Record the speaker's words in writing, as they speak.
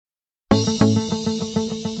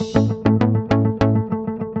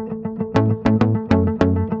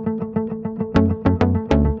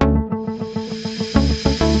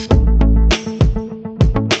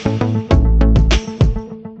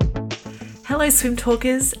Hello swim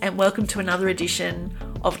talkers, and welcome to another edition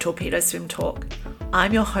of Torpedo Swimtalk.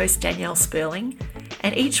 I'm your host Danielle Sperling,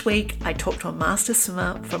 and each week I talk to a master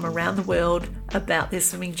swimmer from around the world about their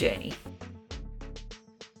swimming journey.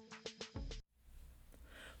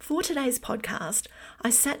 For today's podcast,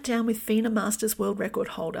 I sat down with FINA Masters world record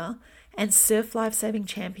holder and surf lifesaving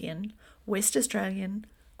champion, West Australian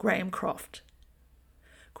Graham Croft.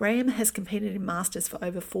 Graham has competed in Masters for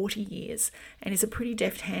over 40 years and is a pretty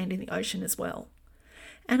deft hand in the ocean as well.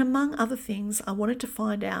 And among other things, I wanted to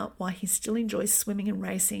find out why he still enjoys swimming and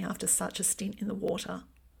racing after such a stint in the water.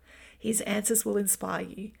 His answers will inspire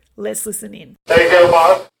you. Let's listen in. There you go,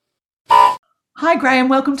 Mark. Hi Graham,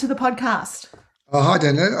 welcome to the podcast. Oh, hi,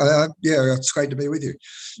 Daniel. Yeah, it's great to be with you.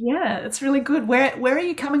 Yeah, it's really good. Where are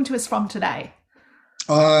you coming to us from today?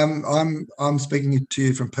 I'm speaking to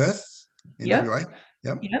you from Perth in WA.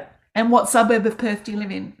 Yep. And what suburb of Perth do you live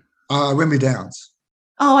in? Wembley Downs.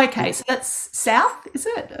 Oh, okay. So that's south, is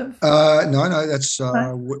it? No, that's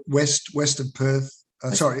west of Perth.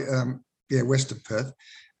 West of Perth.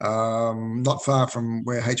 Not far from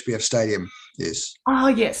where HBF Stadium is. Oh,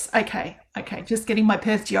 yes. Okay. Just getting my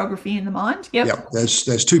Perth geography in the mind. Yep. Yep.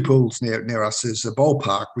 There's two pools near us. There's the Bowl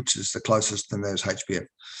Park, which is the closest, and there's HBF.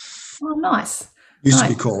 Oh, nice. Used to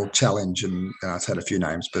be called Challenge, and it's had a few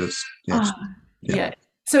names, but it's yeah.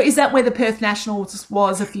 So is that where the Perth Nationals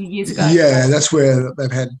was a few years ago? Yeah, that's where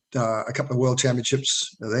they've had a couple of world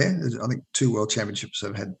championships there. I think 2 world championships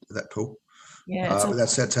have had that pool. Yeah, but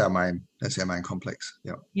that's our main complex.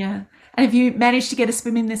 Yeah. Yeah. And have you managed to get a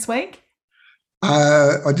swim in this week?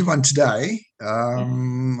 I did one today.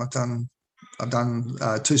 I've done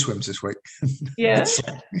 2 swims this week. Yeah.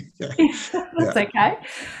 That's okay.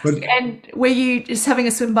 And were you just having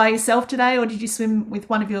a swim by yourself today, or did you swim with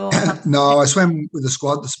one of your... No, I swam with the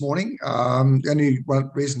squad this morning. The only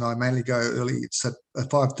one reason I mainly go early, it's at a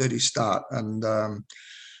 5:30 start, and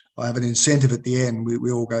I have an incentive at the end.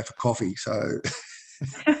 We all go for coffee, so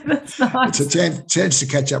that's nice. It's a chance to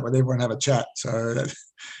catch up with everyone, have a chat. So that's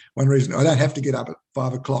one reason. I don't have to get up at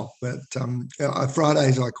 5 o'clock, but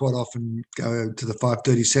Fridays I quite often go to the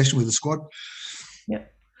 5:30 session with the squad. Yeah.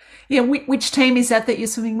 Which team is that you're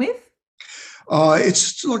swimming with?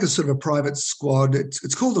 It's like a sort of a private squad.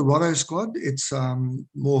 It's called the Rotto Squad. It's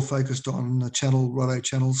more focused on the Rotto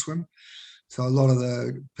Channel swim. So a lot of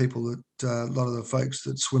the folks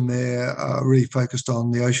that swim there are really focused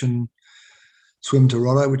on the ocean swim to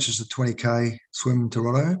Rotto, which is a 20K swim to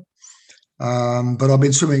Rotto. But I've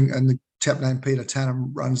been swimming, and the chap named Peter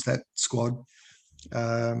Tannum runs that squad.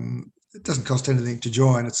 It doesn't cost anything to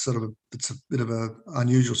join. It's a bit of an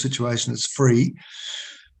unusual situation. It's free.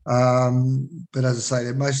 But as I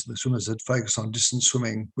say, most of the swimmers that focus on distance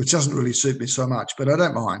swimming, which doesn't really suit me so much, but I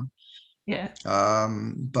don't mind. Yeah.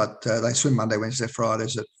 But they swim Monday, Wednesday,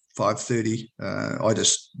 Fridays at 5:30.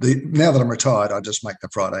 Now that I'm retired, I just make the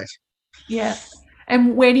Fridays. Yeah.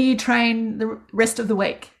 And where do you train the rest of the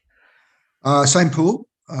week? Same pool,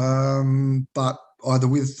 but either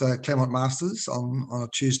with Claremont Masters on a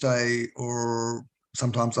Tuesday, or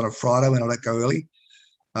sometimes on a Friday when I let go early.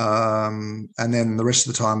 And then the rest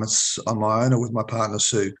of the time it's on my own or with my partner,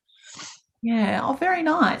 Sue. Yeah. Oh, very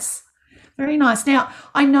nice. Very nice. Now,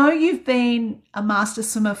 I know you've been a master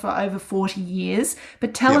swimmer for over 40 years,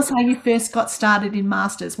 but tell us how you first got started in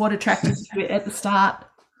Masters. What attracted you at the start?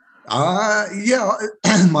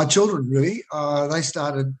 My children really. They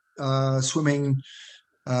started swimming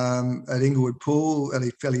at Inglewood Pool at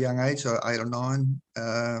a fairly young age, so 8 or 9.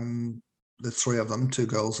 The 3 of them, 2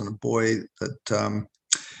 girls and a boy, that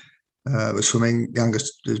were swimming.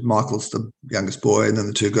 Michael's the youngest boy, and then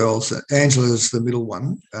the 2 girls. Angela's the middle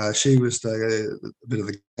one. She was the bit of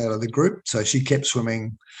the out of the group, so she kept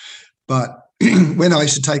swimming. But when I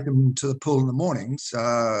used to take them to the pool in the mornings,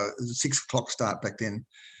 it was a 6 o'clock start back then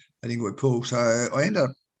at Inglewood Pool. So I ended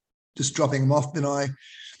up just dropping them off. Then I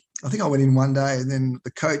think I went in one day, and then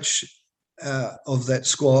the coach of that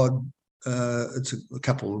squad, it's a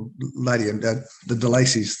couple, lady and the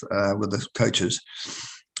DeLacy's were the coaches.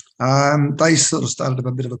 They sort of started up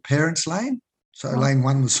a bit of a parents' lane. So lane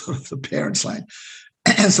 1 was sort of the parents' lane.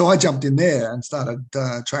 So I jumped in there and started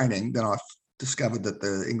training. Then I discovered that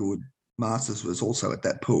the Inglewood Masters was also at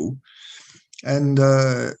that pool. And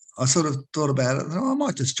I sort of thought about it, and I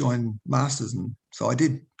might just join Masters. And so I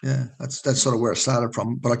did. Yeah, that's sort of where it started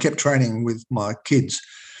from. But I kept training with my kids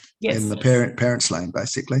in the parents' lane,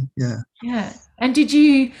 basically. Yeah. Yeah. And did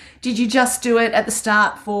you just do it at the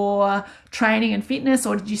start for training and fitness,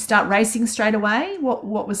 or did you start racing straight away?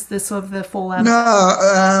 What was the sort of the fallout? No,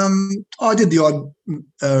 I did the odd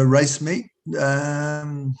race meet. I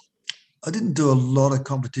didn't do a lot of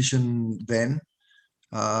competition then.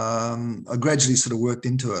 I gradually sort of worked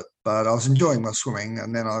into it, but I was enjoying my swimming,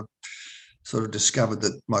 and then I sort of discovered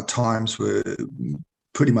that my times were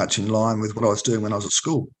pretty much in line with what I was doing when I was at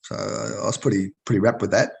school. So I was pretty wrapped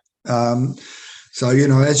with that. So,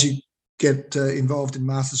 as you get involved in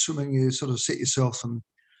master swimming, you sort of set yourself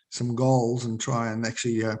some goals and try and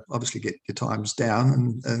actually obviously get your times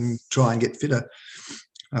down and try and get fitter.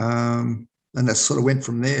 And that sort of went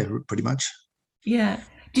from there pretty much. Yeah.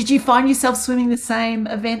 Did you find yourself swimming the same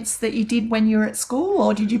events that you did when you were at school,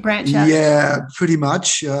 or did you branch out? Yeah, pretty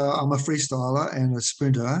much. I'm a freestyler and a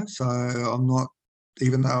sprinter, so I'm not,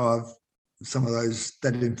 even though some of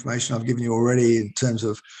that information I've given you already in terms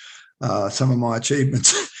of some of my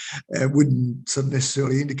achievements, it wouldn't sort of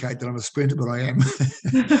necessarily indicate that I'm a sprinter, but I am.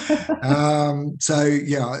 So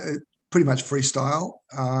yeah, pretty much freestyle.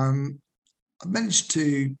 I managed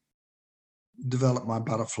to develop my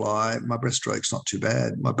butterfly. My breaststroke's not too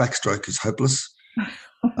bad. My backstroke is hopeless.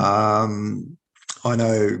 I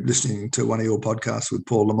know, listening to one of your podcasts with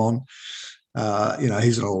Paul Lamont,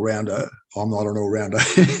 he's an all-rounder. I'm not an all-rounder.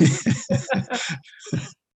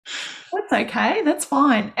 That's okay. That's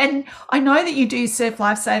fine. And I know that you do surf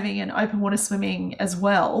lifesaving and open water swimming as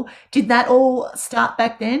well. Did that all start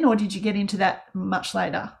back then, or did you get into that much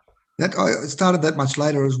later? I started that much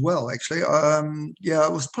later as well, actually.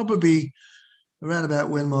 It was probably around about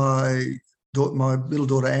when my little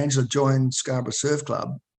daughter Angela joined Scarborough Surf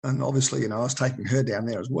Club. And obviously, I was taking her down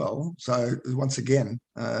there as well. So once again,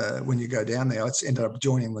 when you go down there, I ended up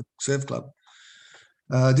joining the surf club.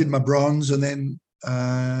 I did my bronze, and then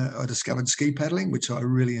I discovered ski paddling, which I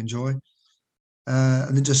really enjoy.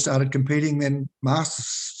 And then just started competing. Then Master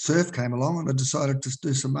Surf came along, and I decided to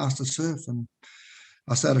do some Master Surf. And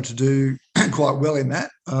I started to do quite well in that,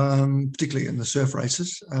 particularly in the surf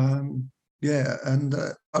races. And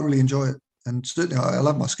I really enjoy it. And certainly, I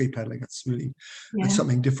love my ski paddling. It's really it's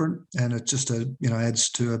something different, and it just adds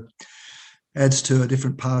to a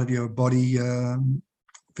different part of your body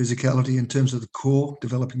physicality in terms of the core,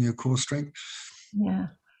 developing your core strength.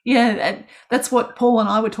 Yeah, that's what Paul and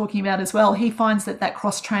I were talking about as well. He finds that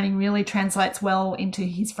cross training really translates well into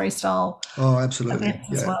his freestyle. Oh, absolutely.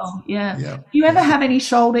 Events as well. Yeah. Do you ever have any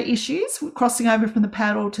shoulder issues crossing over from the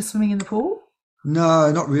paddle to swimming in the pool?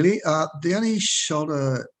 No, not really. The only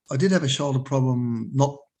shoulder. I did have a shoulder problem,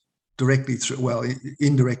 not directly through, well,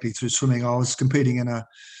 indirectly through swimming. I was competing in an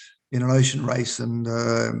ocean race, and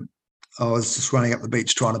I was just running up the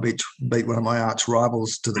beach trying to beat one of my arch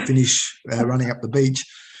rivals to the finish, running up the beach.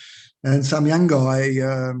 And some young guy,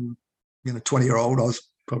 20-year-old, I was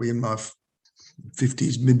probably in my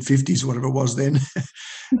 50s, mid-50s, whatever it was then,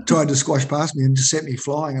 tried to squash past me and just sent me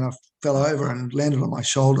flying, and I fell over and landed on my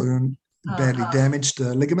shoulder and badly damaged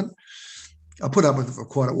the ligament. I put up with it for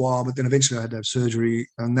quite a while, but then eventually I had to have surgery,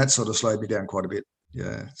 and that sort of slowed me down quite a bit.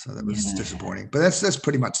 Yeah, so that was disappointing. But that's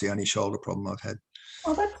pretty much the only shoulder problem I've had.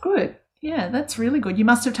 Oh, that's good. Yeah, that's really good. You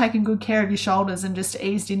must have taken good care of your shoulders and just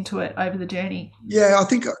eased into it over the journey. Yeah, I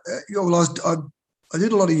think I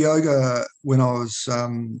did a lot of yoga when I was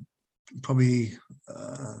probably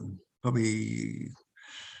I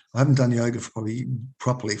haven't done yoga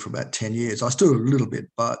properly for about 10 years. I still do a little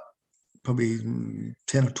bit, but probably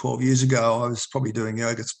 10 or 12 years ago, I was probably doing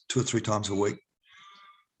yoga 2 or 3 times a week.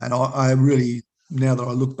 And I really, now that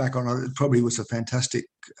I look back on it, it probably was a fantastic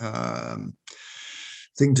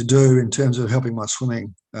thing to do in terms of helping my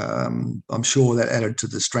swimming. I'm sure that added to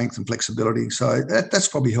the strength and flexibility. So that's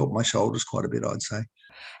probably helped my shoulders quite a bit, I'd say.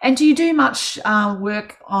 And do you do much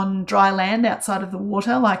work on dry land outside of the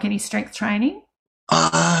water, like any strength training?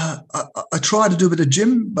 I try to do a bit of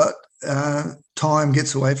gym, but time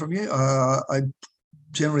gets away from you. I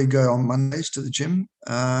generally go on Mondays to the gym,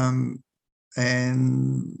 and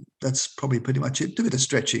that's probably pretty much it. Do a bit of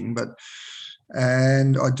stretching,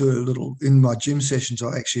 and I do a little in my gym sessions.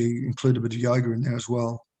 I actually include a bit of yoga in there as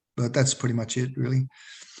well, but that's pretty much it, really.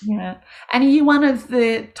 Yeah. And are you one of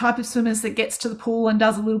the type of swimmers that gets to the pool and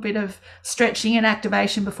does a little bit of stretching and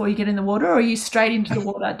activation before you get in the water, or are you straight into the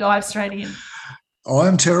water, dive straight in?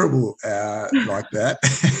 I'm terrible like that.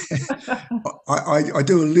 I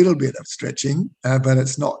do a little bit of stretching, but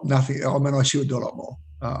it's nothing. I mean, I should do a lot more.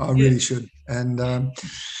 I really should. And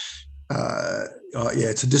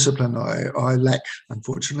it's a discipline I lack,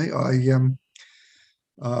 unfortunately. I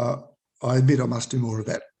admit I must do more of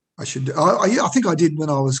that. I should. I think I did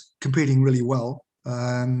when I was competing really well.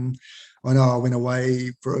 I know I went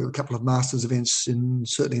away for a couple of Masters events,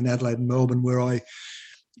 certainly in Adelaide and Melbourne, where I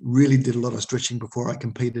really did a lot of stretching before I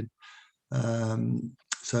competed.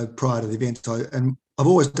 So prior to the event, I've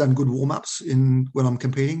always done good warm-ups when I'm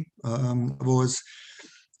competing. I've always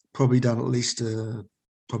probably done at least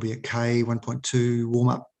probably a K, 1.2 warm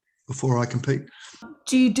up before I compete.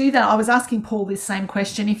 Do you do that? I was asking Paul this same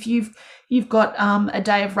question. If you've got a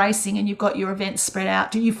day of racing and you've got your events spread out,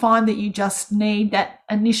 do you find that you just need that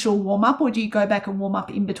initial warm up, or do you go back and warm up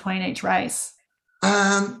in between each race?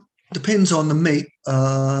 Depends on the meet.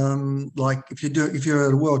 Like if you're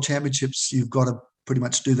at a World Championships, you've got to pretty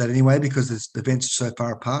much do that anyway because the events are so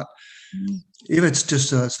far apart. If it's just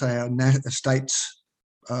say a states,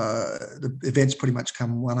 the events pretty much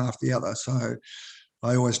come one after the other. So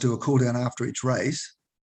I always do a cool down after each race.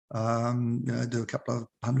 Do a couple of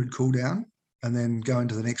 100 cool down and then go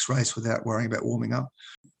into the next race without worrying about warming up.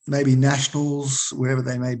 Maybe nationals, wherever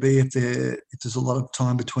they may be, if there's a lot of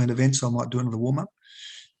time between events, I might do another warm up.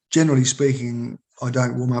 Generally speaking, I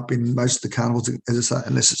don't warm up in most of the carnivals, as I say,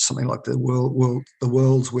 unless it's something like the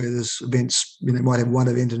Worlds where there's events. Might have one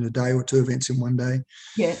event in a day or two events in one day.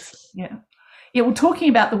 Yes, yeah. Well, talking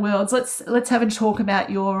about the Worlds, let's have a talk about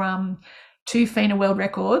your two FINA world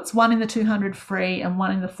records, one in the 200 free and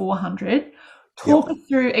one in the 400. Talk us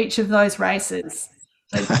through each of those races.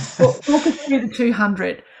 So talk us through the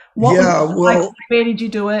 200. What was it like? Where did you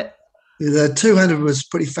do it? The 200 was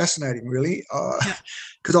pretty fascinating, really,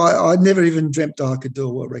 because I never even dreamt I could do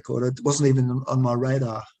a world record. It wasn't even on my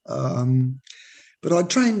radar. But I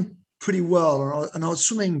trained pretty well, and I was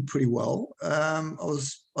swimming pretty well. I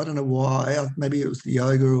don't know why. Maybe it was the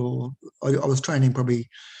yoga, or I was training probably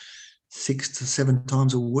 6 to 7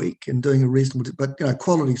 times a week and doing a reasonable, but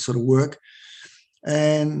quality sort of work.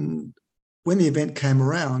 And when the event came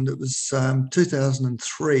around, it was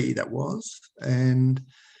 2003. That was, and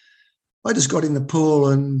I just got in the pool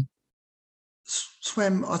and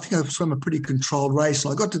swam. I think I swam a pretty controlled race.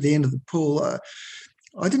 And I got to the end of the pool.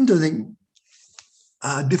 I didn't do anything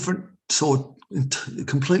different,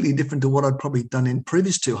 completely different to what I'd probably done in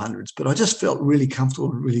previous 200s, but I just felt really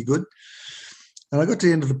comfortable and really good. And I got to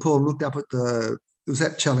the end of the pool and looked up at it was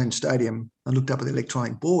at Challenge Stadium. I looked up at the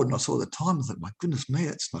electronic board and I saw the time. I thought, my goodness me,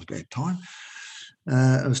 that's not a bad time.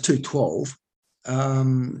 It was 2:12.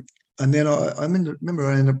 And then I remember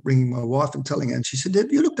I ended up ringing my wife and telling her, and she said,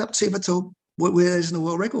 "Have you looked up to see if it's where there's in the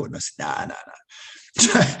world record?" And I said, no.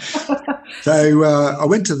 So I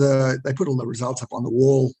went to they put all the results up on the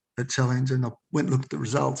wall at Challenge, and I went and looked at the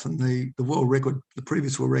results, and the world record, the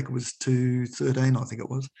previous world record was 2:13, I think it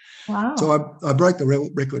was. Wow. So I broke the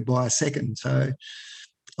record by a second. So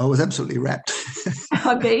I was absolutely rapt.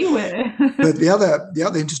 I bet you were. But the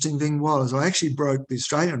other interesting thing was I actually broke the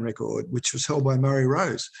Australian record, which was held by Murray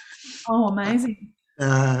Rose. Oh, amazing.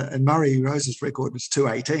 And Murray Rose's record was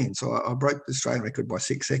 2:18. So I broke the Australian record by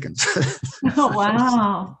 6 seconds. Oh,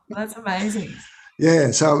 wow. That's amazing.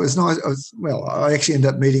 Yeah, so it was nice. I actually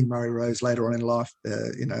ended up meeting Murray Rose later on in life,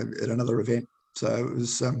 at another event. So it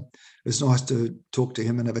was nice to talk to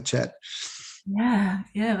him and have a chat. Yeah,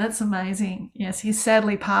 that's amazing. Yes, he's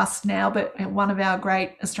sadly passed now, but one of our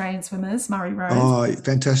great Australian swimmers, Murray Rose. Oh,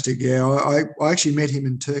 fantastic. Yeah, I actually met him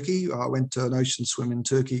in Turkey. I went to an ocean swim in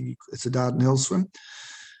Turkey. It's a Dardanelles swim.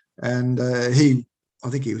 And I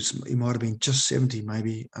think he might have been just 70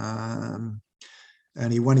 maybe.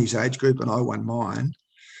 And he won his age group and I won mine.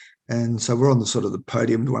 And so we're on the sort of the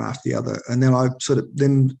podium one after the other. And then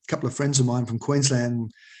then a couple of friends of mine from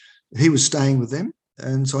Queensland, he was staying with them.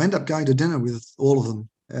 And so I ended up going to dinner with all of them,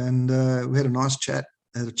 and we had a nice chat.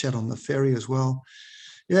 Had a chat on the ferry as well.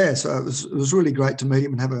 Yeah, so it was really great to meet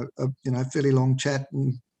him and have a fairly long chat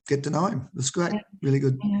and get to know him. It was great, really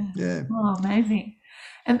good. Yeah. Oh, amazing.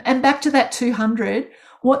 And back to that 200.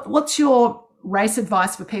 What's your race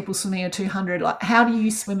advice for people swimming a 200? Like, how do you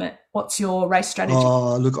swim it? What's your race strategy?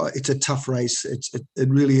 Oh, look, it's a tough race. It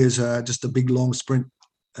really is just a big long sprint.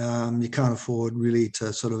 You can't afford really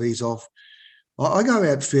to sort of ease off. I go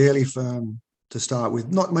out fairly firm to start with,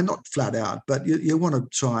 not flat out, but you want to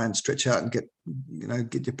try and stretch out and get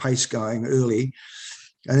your pace going early,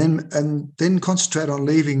 and then concentrate on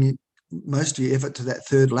leaving most of your effort to that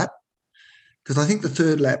third lap, because I think the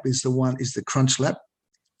third lap is the crunch lap,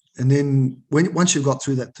 and then once you've got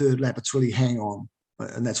through that third lap, it's really hang on,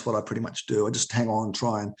 and that's what I pretty much do. I just hang on,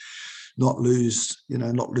 try and not lose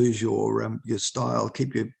your style,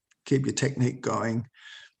 keep your technique going.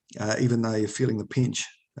 Even though you're feeling the pinch.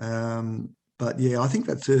 But yeah, I think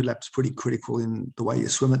that third lap's pretty critical in the way you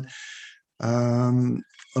swim it. And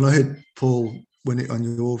I heard Paul, on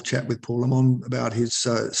your chat with Paul Lamont, about his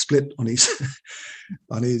split on his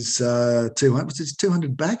 200, was his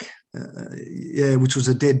 200 back? Which was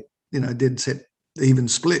a dead set even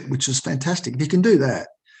split, which is fantastic. If you can do that,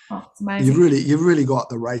 it's amazing. You've really got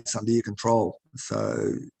the race under your control.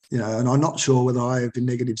 So, and I'm not sure whether I have a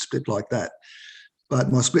negative split like that. But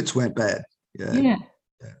my splits weren't bad. Yeah.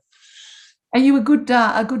 Are you a good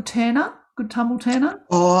turner, good tumble turner?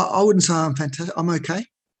 Oh, I wouldn't say I'm fantastic. I'm okay.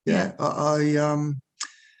 Yeah.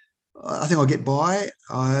 I think I'll get by.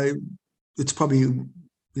 It's probably,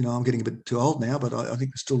 I'm getting a bit too old now, but I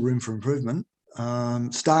think there's still room for improvement.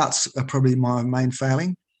 Starts are probably my main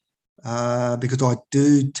failing because I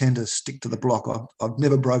do tend to stick to the block. I've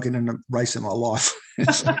never broken in a race in my life.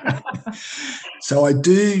 So I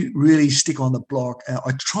do really stick on the block.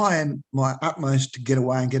 I try my utmost to get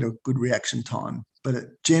away and get a good reaction time, but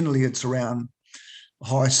generally it's around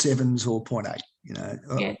high 7s or 0.8.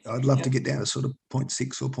 Yeah. I'd love to get down to sort of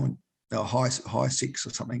 0.6 or high 6 or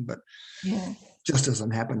something, but just doesn't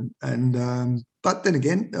happen. And but then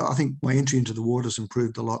again, I think my entry into the water's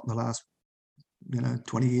improved a lot in the last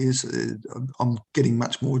 20 years. I'm getting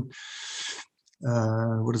much more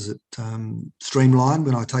streamlined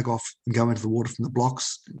when I take off and go into the water from the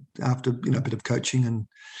blocks after a bit of coaching and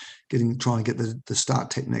trying to get the start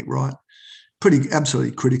technique right.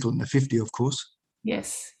 Absolutely critical in the 50, of course.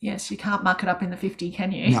 Yes, you can't muck it up in the 50,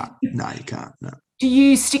 can you? No, you can't. No. Do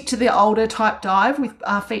you stick to the older type dive with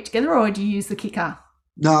feet together, or do you use the kicker?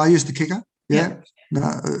 No, I use the kicker. Yeah. No,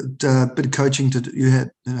 a bit of coaching how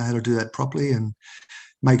to do that properly and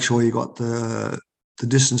make sure you got the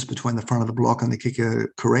distance between the front of the block and the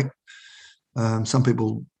kicker correct. Some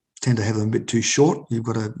people tend to have them a bit too short. You've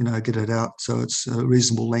got to get it out so it's a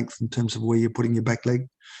reasonable length in terms of where you're putting your back leg.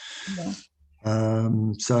 Yeah.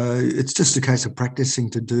 So it's just a case of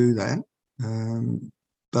practicing to do that.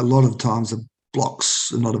 But a lot of times the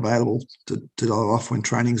blocks are not available to dive off when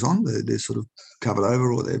training's on. They're sort of covered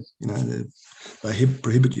over, or they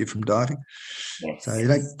prohibit you from diving. Yes. So you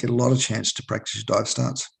don't get a lot of chance to practice your dive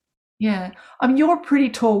starts. Yeah. I mean, you're a pretty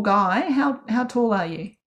tall guy. How tall are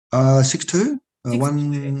you? 6'2",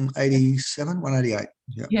 187, 188.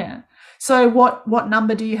 Yeah. Yeah. So what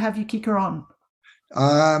number do you have your kicker on?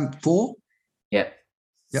 4. Yep.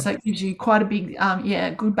 So it gives you quite a big,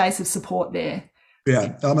 good base of support there.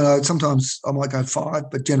 Yeah. I mean, sometimes I might go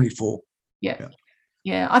 5, but generally 4. Yeah.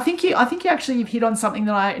 I think you actually you've hit on something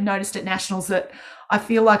that I noticed at Nationals, that I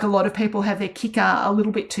feel like a lot of people have their kicker a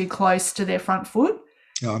little bit too close to their front foot.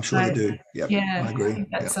 Yeah, I'm sure they do. Yep, yeah, I agree. I think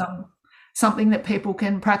that's something that people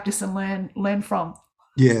can practice and learn from.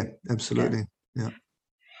 Yeah, absolutely. Yeah.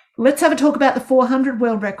 Let's have a talk about the 400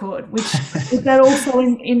 world record, which is that also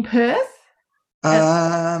in Perth?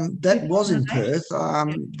 That was in Perth.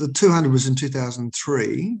 The 200 was in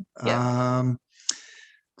 2003.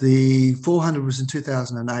 The 400 was in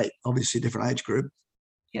 2008. Obviously, a different age group.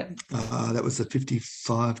 Yep. That was the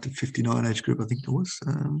 55 to 59 age group, I think it was.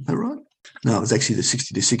 Is that right? No, it was actually the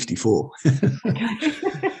 60 to 64.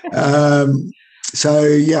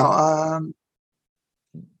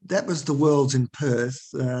 That was the Worlds in Perth.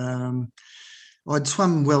 I'd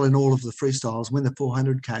swum well in all of the freestyles. When the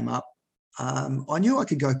 400 came up, I knew I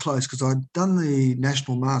could go close because I'd done the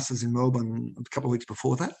National Masters in Melbourne a couple of weeks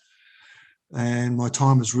before that, and my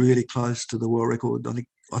time was really close to the world record. I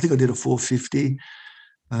think I did a 450,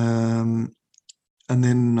 and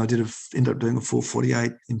then I ended up doing a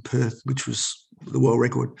 448 in Perth, which was the world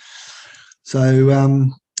record. So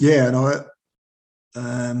and I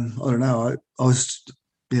don't know. I was.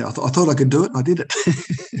 Yeah, I thought I could do it, and I did it.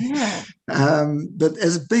 Yeah. But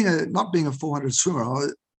as not being a 400 swimmer,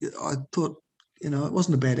 I thought, it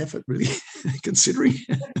wasn't a bad effort, really, considering.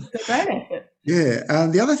 It's a great effort. Yeah.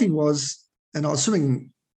 The other thing was, and I was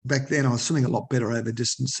swimming back then, I was swimming a lot better over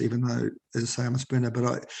distance, even though, as I say, I'm a sprinter.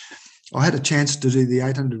 But I had a chance to do the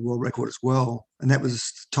 800 world record as well, and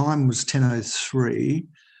time was 10:03.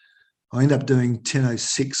 I ended up doing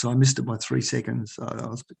 10:06, so I missed it by 3 seconds. So I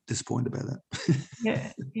was a bit disappointed about that.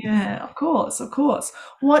 Yeah, of course.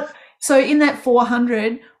 So in that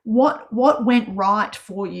 400, what went right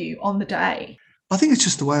for you on the day? I think it's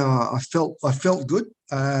just the way I felt. I felt good.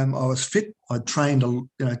 I was fit. I trained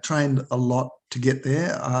a lot to get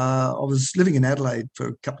there. I was living in Adelaide for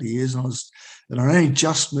a couple of years, and I only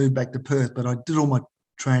just moved back to Perth, but I did all my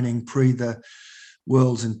training pre the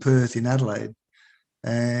Worlds in Perth in Adelaide.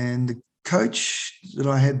 And the coach that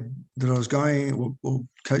I was going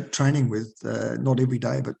training with, not every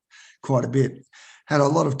day, but quite a bit, had a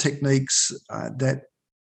lot of techniques that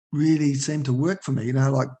really seemed to work for me,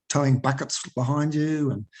 like towing buckets behind you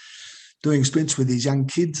and doing sprints with these young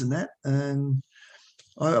kids and that. And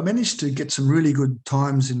I managed to get some really good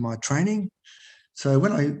times in my training. So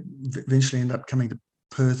when I eventually ended up coming back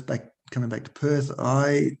to Perth,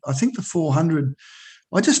 I think the 400,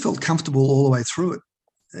 I just felt comfortable all the way through it.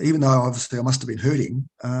 Even though obviously I must have been hurting,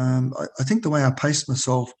 I think the way I paced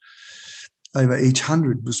myself over each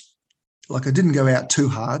 100 was like I didn't go out too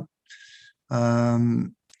hard,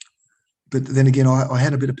 but then again, I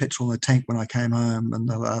had a bit of petrol in the tank when I came home in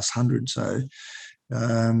the last 100. So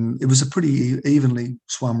it was a pretty evenly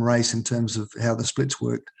swum race in terms of how the splits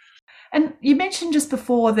worked. And you mentioned just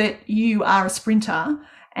before that you are a sprinter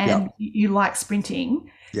and Yep. you like sprinting.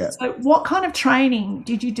 Yeah. So what kind of training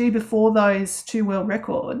did you do before those 2 world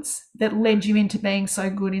records that led you into being so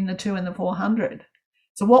good in the 2 and the 400?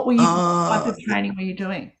 So what type of training were you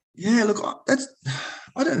doing? Yeah, look,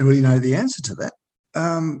 I don't really know the answer to that.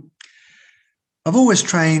 I've always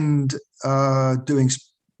trained doing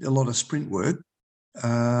a lot of sprint work,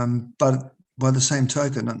 but by the same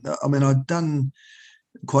token, I mean, I'd done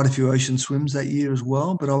quite a few ocean swims that year as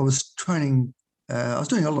well, but I was training, I was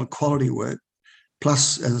doing a lot of quality work.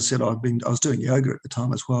 Plus, as I said, I was doing yoga at the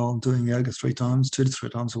time as well, doing yoga 2 to 3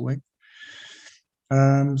 times a week.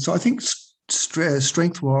 So I think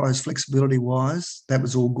strength-wise, flexibility-wise, that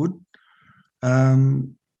was all good.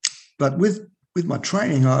 But with my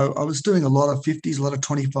training, I was doing a lot of 50s, a lot of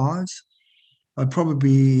 25s. I'd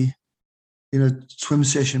probably, in a swim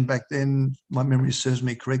session back then, my memory serves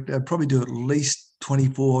me correct, I'd probably do at least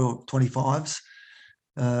 24 or 25s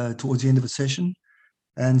towards the end of a session.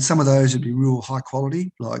 And some of those would be real high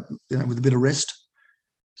quality, like, with a bit of rest.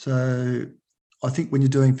 So I think when you're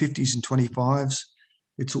doing 50s and 25s,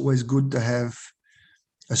 it's always good to have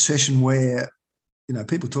a session where,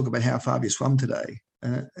 people talk about how far have you swum today.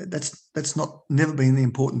 That's never been the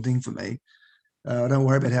important thing for me. I don't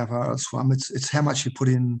worry about how far I swum. It's how much you put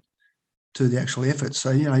in to the actual effort.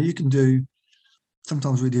 So, you can do,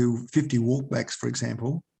 sometimes we do 50 walkbacks, for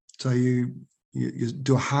example. So you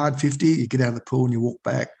do a hard 50, you get out of the pool and you walk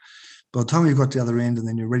back. By the time you've got to the other end and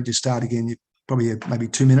then you're ready to start again, you probably have maybe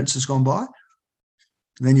 2 minutes has gone by.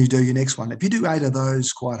 And then you do your next one. If you do 8 of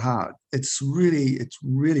those quite hard, it's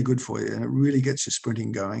really good for you, and it really gets your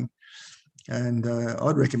sprinting going. And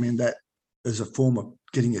I'd recommend that as a form of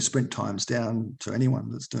getting your sprint times down to anyone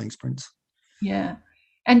that's doing sprints. Yeah.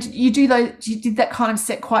 And you did that kind of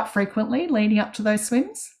set quite frequently leading up to those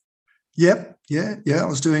swims? Yep. Yeah. I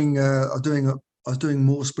was doing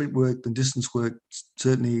more sprint work than distance work,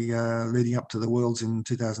 certainly leading up to the Worlds in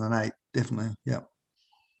 2008. Definitely. Yeah.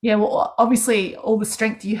 Yeah. Well, obviously, all the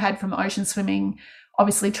strength you had from ocean swimming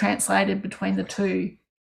obviously translated between the two.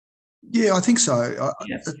 Yeah, I think so.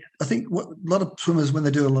 I think a lot of swimmers, when they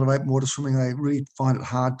do a lot of open water swimming, they really find it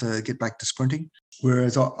hard to get back to sprinting.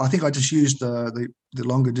 Whereas I think I just used the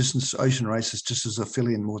longer distance ocean races just as a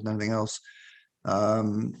fill-in more than anything else.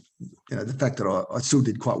 The fact that I still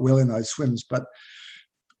did quite well in those swims, but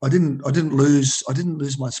I didn't lose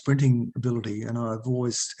my sprinting ability, and I've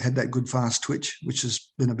always had that good fast twitch, which has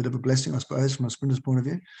been a bit of a blessing, I suppose, from a sprinter's point of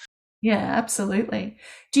view. Yeah, absolutely.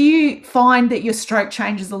 Do you find that your stroke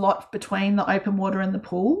changes a lot between the open water and the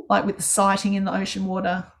pool, like with the sighting in the ocean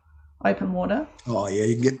water, open water? Oh yeah,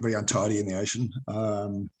 you can get very untidy in the ocean.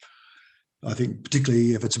 I think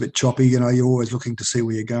particularly if it's a bit choppy, you're always looking to see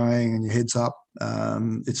where you're going and your head's up.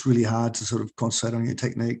 It's really hard to sort of concentrate on your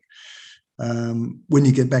technique. When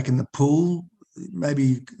you get back in the pool,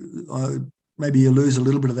 maybe you lose a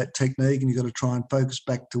little bit of that technique, and you've got to try and focus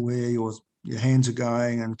back to where your hands are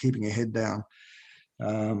going and keeping your head down,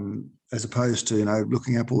 as opposed to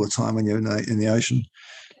looking up all the time when you're in the ocean.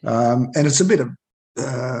 And it's a bit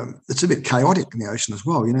chaotic in the ocean as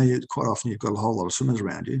well. Quite often you've got a whole lot of swimmers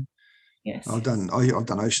around you. Yes. I've done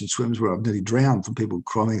ocean swims where I've nearly drowned from people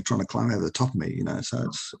trying to climb over the top of me. So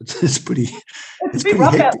it's pretty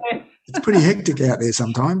hectic. It's pretty hectic out there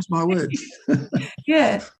sometimes. My word.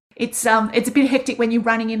 Yeah. It's a bit hectic when you're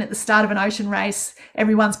running in at the start of an ocean race.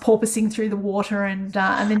 Everyone's porpoising through the water, and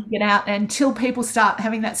then you get out, and until people start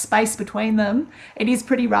having that space between them, it is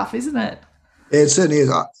pretty rough, isn't it? Yeah, it certainly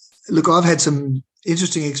is. Look, I've had some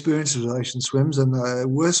interesting experiences with ocean swims, and the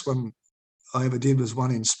worst one I ever did was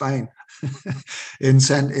one in Spain, in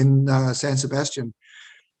San Sebastian.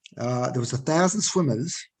 There was 1,000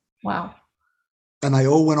 swimmers. Wow. And they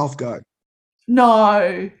all went off go.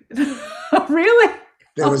 No. Really?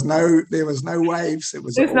 There was no waves. It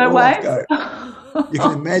was There's all no waves? off go. You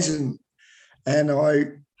can imagine. And I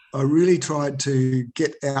really tried to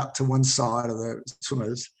get out to one side of the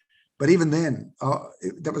swimmers. But even then,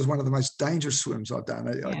 that was one of the most dangerous swims I've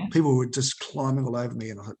done. Yeah. People were just climbing all over me,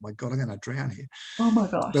 and I thought, my God, I'm going to drown here. Oh, my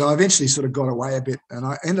gosh. But I eventually sort of got away a bit, and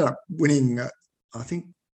I ended up winning. I think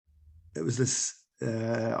it was this,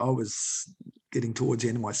 I was getting towards the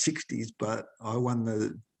end of my 60s, but I won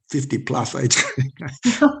the 50-plus age group.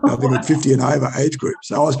 I think it's 50 and over age group.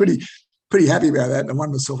 So I was pretty happy about that, and I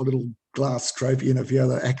won myself a little glass trophy and a few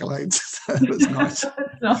other accolades. So it was nice.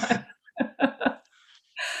 Nice.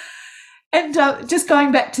 And just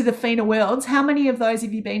going back to the FINA Worlds, how many of those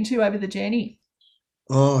have you been to over the journey?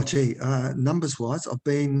 Oh, gee, numbers-wise, I've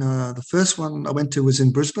been the first one I went to was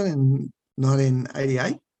in Brisbane in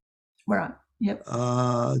 1988. Right. Yep.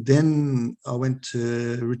 Then I went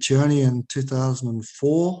to Riccione in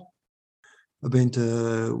 2004. I've been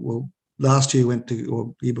to, well, last year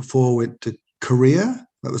or year before went to Korea.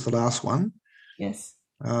 That was the last one. Yes.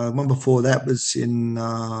 One before that was in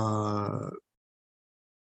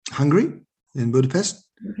Hungary, in Budapest.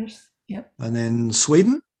 Yep. And then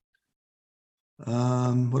Sweden.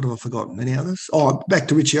 What have I forgotten? Any others? Oh, back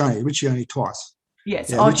to Riccione twice. Yes.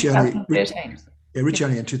 Yeah, Oh, Riccione. 2013. Yeah,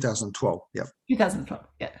 Riccione in 2012. Yeah. 2012.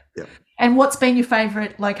 Yeah. Yeah. And what's been your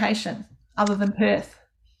favourite location other than Perth?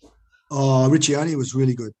 Oh, Riccione was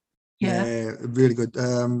really good. Yeah. Really good.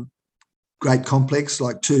 Great complex,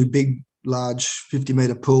 like two big, large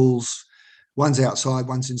 50-metre pools. One's outside,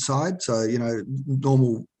 one's inside. So,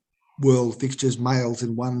 normal world fixtures, males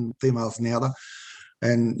in one, females in the other,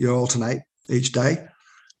 and you alternate each day.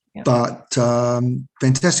 Yep. But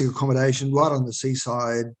fantastic accommodation, right on the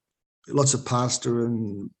seaside, lots of pasta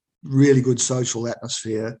and really good social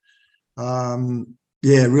atmosphere.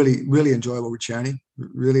 Really, really enjoyable Riccione.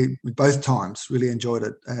 Really, both times, really enjoyed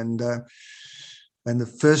it. And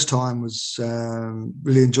the first time was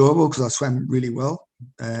really enjoyable because I swam really well.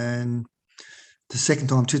 And the second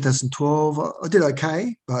time, 2012, I did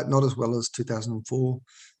okay, but not as well as 2004.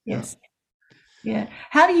 Yes. Yeah.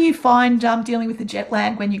 How do you find dealing with the jet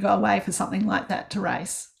lag when you go away for something like that to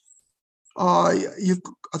race? I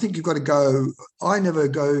think you've got to go. I never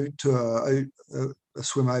go to a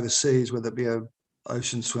swim overseas, whether it be a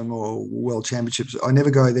ocean swim or world championships. I never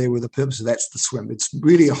go there with the purpose of that's the swim. It's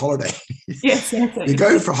really a holiday. Yes. You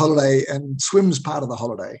go for a holiday, and swim's part of the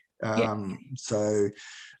holiday. So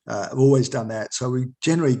I've always done that. So we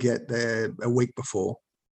generally get there a week before.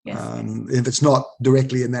 Yes. If it's not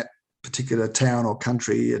directly in that particular town or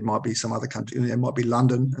country, it might be some other country. It might be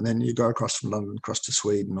London, and then you go across from London, across to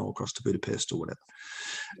Sweden, or across to Budapest or whatever.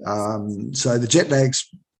 So the jet lag's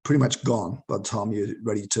pretty much gone by the time you're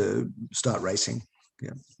ready to start racing.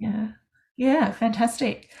 Yeah,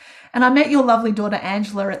 see. And I met your lovely daughter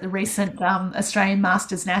Angela at the recent Australian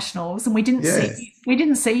Masters Nationals, and we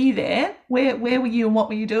didn't see you there. Where were you, and what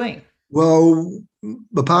were you doing? Well,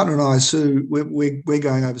 my partner and I, Sue, we're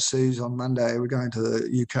going overseas on Monday. We're going to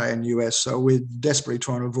the UK and US, so we're desperately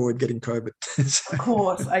trying to avoid getting COVID. Of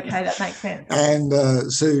course, okay, that makes sense. And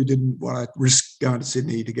Sue didn't want to risk going to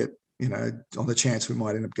Sydney to get, on the chance we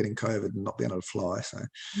might end up getting COVID and not being able to fly. So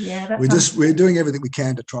we're doing everything we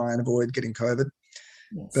can to try and avoid getting COVID.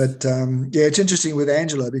 Yes. But it's interesting with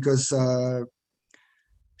Angela because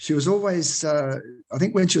she was always, I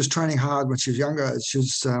think when she was training hard when she was younger,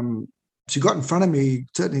 she got in front of me,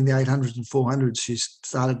 certainly in the 800s and 400s, she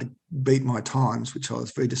started to beat my times, which I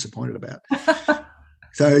was very disappointed about.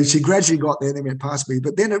 So she gradually got there and then went past me,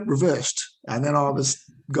 but then it reversed. And then I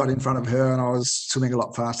got in front of her and I was swimming a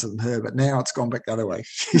lot faster than her, but now it's gone back the other way.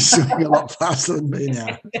 She's swimming a lot faster than me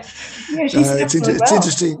now. It's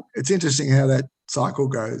interesting. It's interesting how that cycle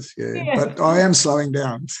goes. Yeah. But I am slowing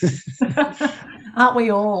down. Aren't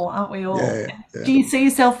we all? Yeah. Do you see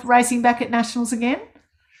yourself racing back at Nationals again?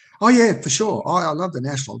 Oh, yeah, for sure. I love the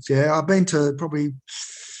Nationals. Yeah, I've been to probably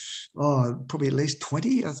at least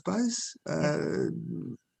 20, I suppose. I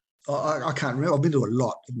can't remember. I've been to a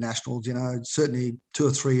lot of Nationals, certainly 2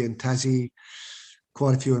 or 3 in Tassie,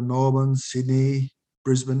 quite a few in Melbourne, Sydney,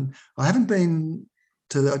 Brisbane. I didn't go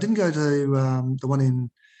to the one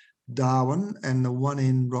in Darwin and the one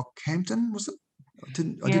in Rockhampton, was it? I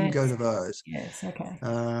didn't go to those. Yes, okay.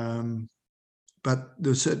 But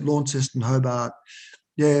there was certain Launceston, Hobart.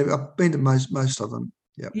 Yeah, I've been to most of them.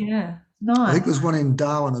 Yep. Yeah, nice. I think there's one in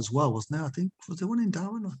Darwin as well, wasn't there? I think was there one in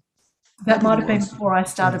Darwin? That might have been before I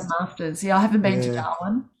started Masters. Yeah, I haven't been to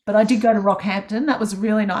Darwin, but I did go to Rockhampton. That was a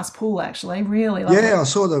really nice pool, actually. Really lovely. Yeah, I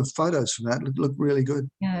saw the photos from that. It looked really good.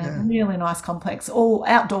 Yeah, really nice complex. All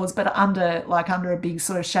outdoors, but under a big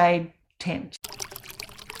sort of shade tent.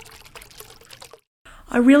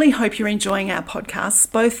 I really hope you're enjoying our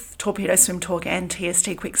podcasts, both Torpedo Swimtalk and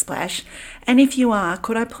TST Quick Splash. And if you are,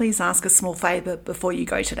 could I please ask a small favour before you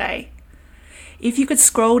go today? If you could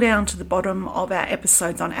scroll down to the bottom of our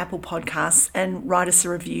episodes on Apple Podcasts and write us a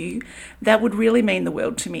review, that would really mean the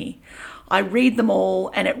world to me. I read them all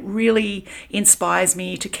and it really inspires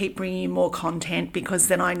me to keep bringing you more content because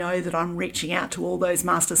then I know that I'm reaching out to all those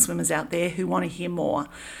master swimmers out there who want to hear more.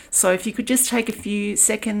 So if you could just take a few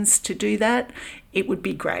seconds to do that, it would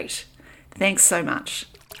be great. Thanks so much.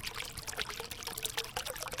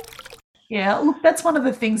 Yeah, look, that's one of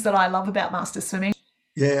the things that I love about master swimming.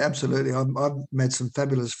 Yeah, absolutely. I've met some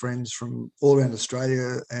fabulous friends from all around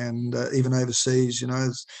Australia and even overseas.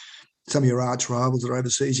 some of your arch rivals that are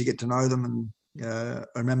overseas, you get to know them. And I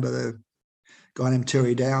remember the guy named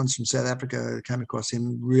Terry Downs from South Africa. I came across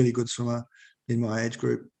him, really good swimmer in my age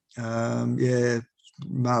group.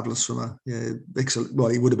 Marvellous swimmer. Yeah, excellent. Well,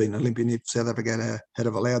 he would have been an Olympian if South Africa had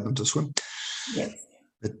have allowed them to swim. Yes.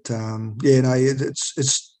 But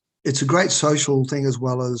it's a great social thing as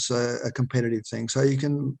well as a competitive thing. So you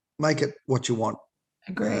can make it what you want.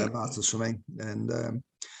 Agree. Master swimming, and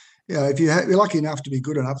if you're lucky enough to be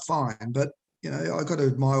good enough, fine. But I've got to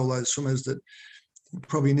admire all those swimmers that they'll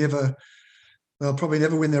probably never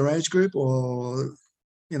win their age group, or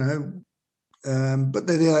but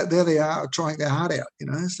there they are trying their heart out.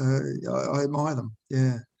 So I admire them.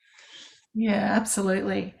 Yeah,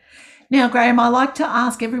 absolutely. Now, Graham, I like to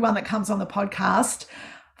ask everyone that comes on the podcast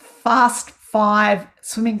fast 5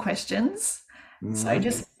 swimming questions. So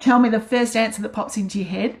just tell me the first answer that pops into your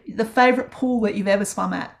head. The favourite pool that you've ever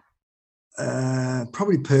swum at?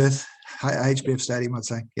 Probably Perth, HBF Stadium, I'd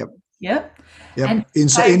say. Yep. Yep. And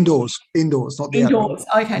indoors, not the indoors.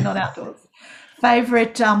 outdoors. Okay, not outdoors.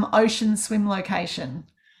 Favourite ocean swim location?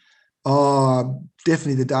 Oh,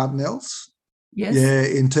 definitely the Dardanelles. Yes. Yeah,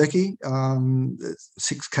 in Turkey,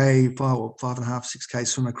 6K, 5.5, 6K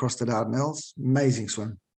swim across the Dardanelles. Amazing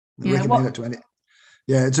swim. I recommend it to any.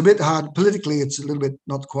 Yeah, it's a bit hard. Politically, it's a little bit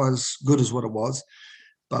not quite as good as what it was.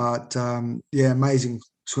 But, amazing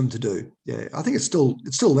swim to do. Yeah, I think it's still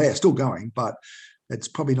there, still going, but it's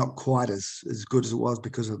probably not quite as good as it was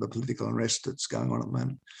because of the political unrest that's going on at the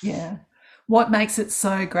moment. Yeah. What makes it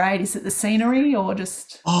so great? Is it the scenery or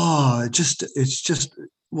just? Oh, it's just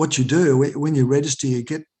what you do. When you register, you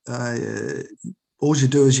get, all you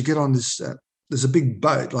do is you get on this, there's a big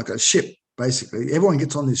boat, like a ship, basically. Everyone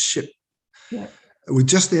gets on this ship. Yeah. With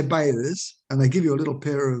just their bathers, and they give you a little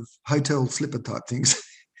pair of hotel slipper type things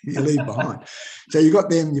you leave behind. So you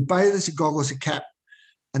got them, your bathers, your goggles, your cap,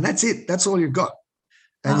 and that's it. That's all you've got.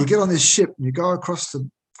 And you get on this ship and you go across the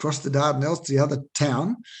Dardanelles to the other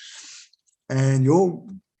town, and you all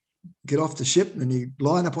get off the ship and you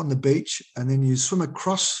line up on the beach, and then you swim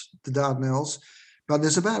across the Dardanelles. But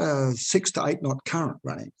there's about a 6 to 8 knot current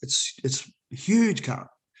running. It's a huge current.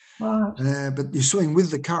 Right. But you're swimming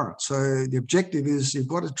with the current. So the objective is you've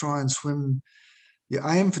got to try and swim. You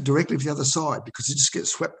aim directly for the other side because you just get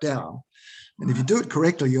swept down. And if you do it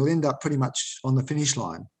correctly, you'll end up pretty much on the finish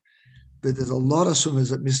line. But there's a lot of swimmers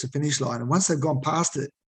that miss the finish line. And once they've gone past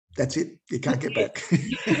it, that's it. You can't get back.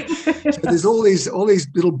 So there's all these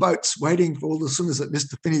little boats waiting for all the swimmers that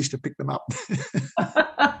missed the finish to pick them up.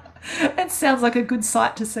 It sounds like a good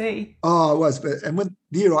sight to see. Oh, it was. And when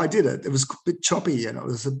the year I did it, it was a bit choppy and it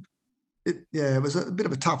was a bit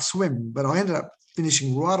of a tough swim, but I ended up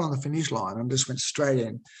finishing right on the finish line and just went straight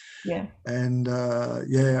in. Yeah. And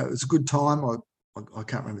it was a good time. I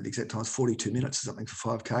can't remember the exact time. It was 42 minutes or something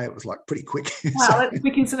for 5K. It was like pretty quick. Wow, that's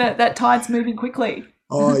quick, isn't it? That tide's moving quickly.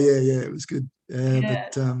 Oh yeah, it was good.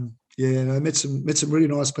 But I met some really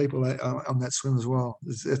nice people on that swim as well.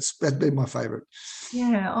 That's been my favourite.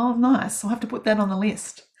 Yeah. Oh, nice. I'll have to put that on the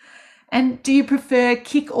list. And do you prefer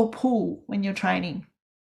kick or pull when you're training?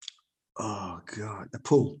 Oh God, the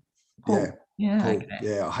pull. Pull. Yeah. Pull. Okay.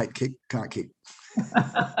 Yeah, I hate kick. Can't kick.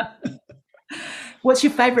 What's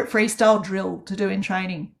your favourite freestyle drill to do in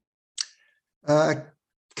training?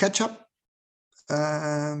 Catch up.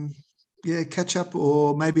 Catch up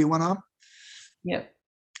or maybe one arm. Yep.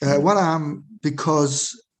 One arm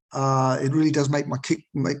because it really does make my kick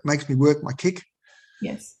makes me work my kick.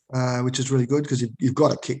 Yes. Which is really good because you've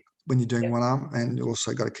got to kick when you're doing one arm, and you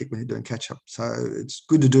also got to kick when you're doing catch up. So it's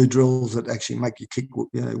good to do drills that actually make you kick,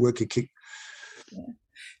 work your kick. Yeah.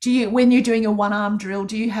 Do you, when you're doing a one arm drill,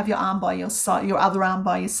 do you have your arm by your side, your other arm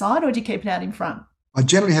by your side, or do you keep it out in front? I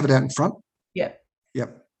generally have it out in front. Yep.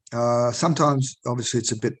 Sometimes, obviously,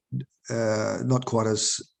 it's a bit not quite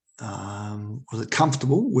as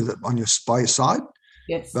comfortable with it by your side.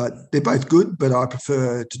 Yes. But they're both good. But I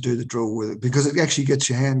prefer to do the drill with it because it actually gets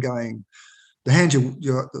your hand going.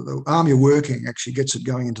 The arm you're working actually gets it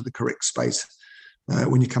going into the correct space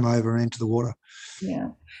when you come over and into the water. Yeah.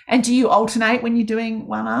 And do you alternate when you're doing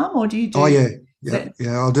one arm, or do you do? Oh yeah.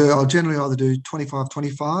 I'll generally either do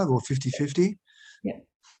 25-25 or 50-50. Yeah.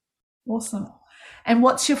 Awesome. And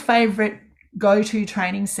what's your favourite go-to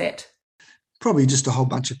training set? Probably just a whole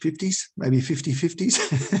bunch of 50s, maybe 50-50s.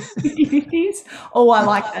 50-50s? Oh, I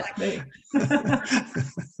like that too.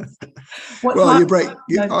 You break.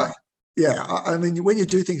 I mean, when you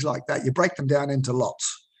do things like that, you break them down into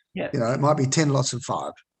lots. Yeah. It might be 10 lots of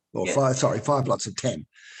 5, or 5 lots of 10.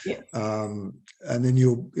 Yeah. And then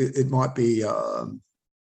it might be,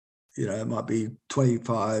 it might be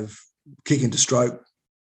 25 kick into stroke,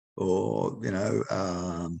 or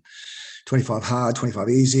 25 hard, 25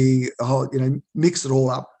 easy, mix it all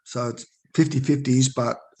up. So it's 50-50s,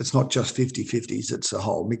 but it's not just 50-50s. It's a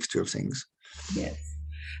whole mixture of things. Yes.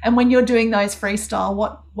 And when you're doing those freestyle,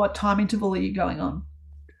 what time interval are you going on?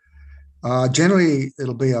 Generally,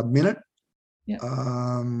 it'll be a minute. Yep.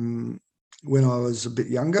 When I was a bit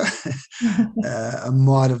younger, I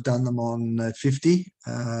might have done them on 50,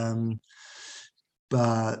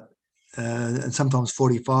 but and sometimes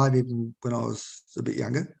 45, even when I was a bit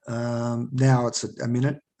younger. Now it's a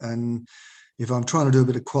minute, and if I'm trying to do a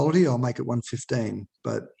bit of quality, I'll make it 1:15.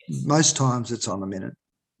 But most times it's on a minute.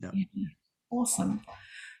 Yeah. Awesome.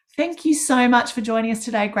 Thank you so much for joining us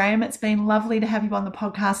today, Graham. It's been lovely to have you on the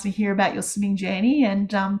podcast and hear about your swimming journey.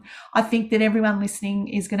 And I think that everyone listening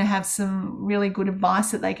is going to have some really good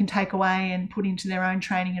advice that they can take away and put into their own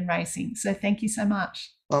training and racing. So thank you so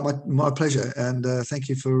much. My pleasure. And thank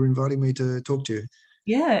you for inviting me to talk to you.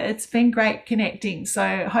 Yeah, it's been great connecting.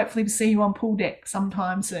 So hopefully we'll see you on pool deck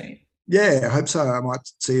sometime soon. Yeah, I hope so. I might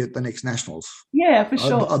see you at the next Nationals. Yeah, for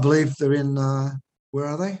sure. I believe they're in, where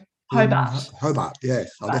are they? Hobart. Hobart, yeah.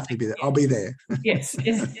 I'll definitely be there. I'll be there. Yes.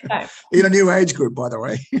 In a new age group, by the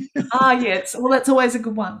way. Yes. Well, that's always a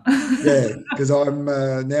good one. Yeah, because I'm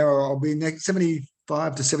now I'll be next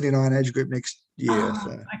 75 to 79 age group next year.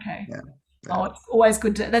 So, okay. Yeah. Oh, it's always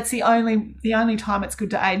good to. That's the only time it's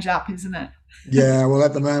good to age up, isn't it? Yeah. Well,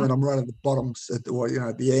 at the moment I'm right at the bottom, at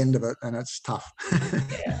the end of it, and it's tough.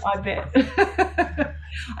 Yeah, I bet.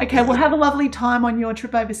 Okay. Well, have a lovely time on your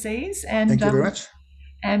trip overseas, and thank you very much.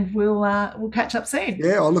 And we'll catch up soon.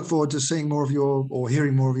 Yeah, I'll look forward to seeing more of or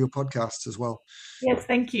hearing more of your podcasts as well. Yes,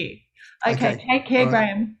 thank you. Okay. Take care,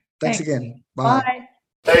 Graham. Thanks again. Bye.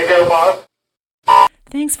 Take care, boss.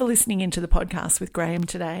 Thanks for listening into the podcast with Graham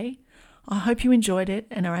today. I hope you enjoyed it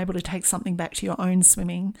and are able to take something back to your own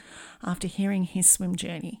swimming after hearing his swim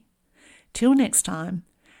journey. Till next time,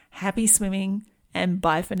 happy swimming and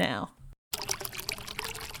bye for now.